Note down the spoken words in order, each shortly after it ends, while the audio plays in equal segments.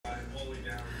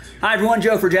Hi everyone,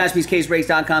 Joe for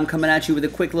JaspysCaseBreaks.com coming at you with a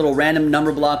quick little random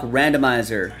number block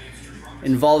randomizer.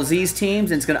 Involves these teams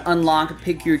and it's going to unlock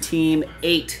Pick Your Team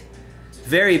 8.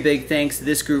 Very big thanks to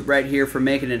this group right here for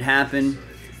making it happen.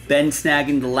 Ben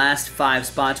snagging the last 5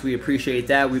 spots. We appreciate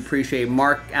that. We appreciate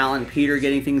Mark, Alan, Peter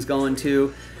getting things going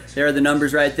too. There are the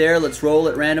numbers right there. Let's roll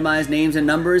it. Randomize names and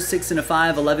numbers. 6 and a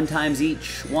 5, 11 times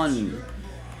each. 1,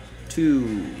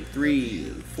 2, 3,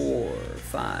 4,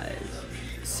 5,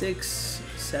 6,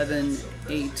 7,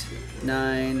 8,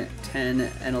 9, 10,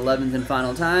 and 11th and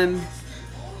final time.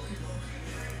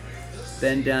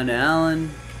 Ben down to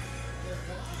Alan.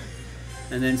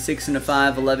 And then 6 and a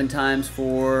 5, 11 times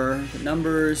for the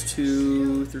numbers.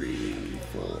 2, 3,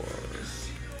 4,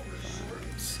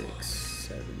 5, 6,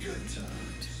 7, 8,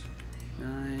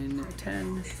 9,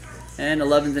 10. And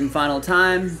 11th and final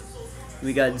time.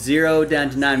 We got 0 down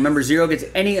to 9. Remember, 0 gets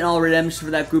any and all redemptions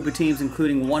for that group of teams,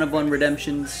 including 1 of 1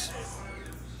 redemptions.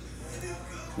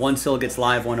 1 still gets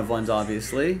live 1 of 1s,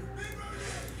 obviously.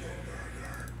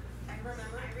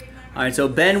 Alright, so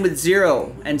Ben with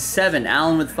 0 and 7.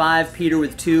 Alan with 5. Peter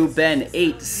with 2. Ben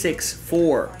 8, 6,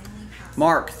 4.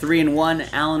 Mark 3 and 1.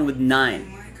 Alan with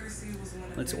 9.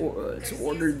 Let's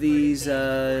order these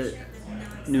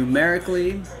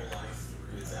numerically.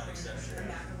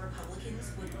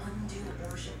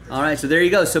 Alright, so there you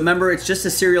go. So remember, it's just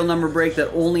a serial number break that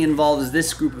only involves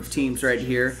this group of teams right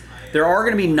here. There are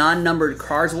going to be non-numbered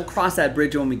cards. We'll cross that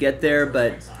bridge when we get there,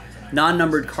 but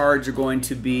non-numbered cards are going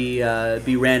to be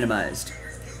randomized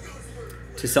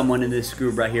to someone in this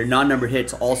group right here. Non-numbered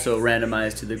hits also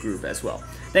randomized to the group as well.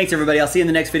 Thanks, everybody. I'll see you in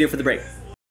the next video for the break.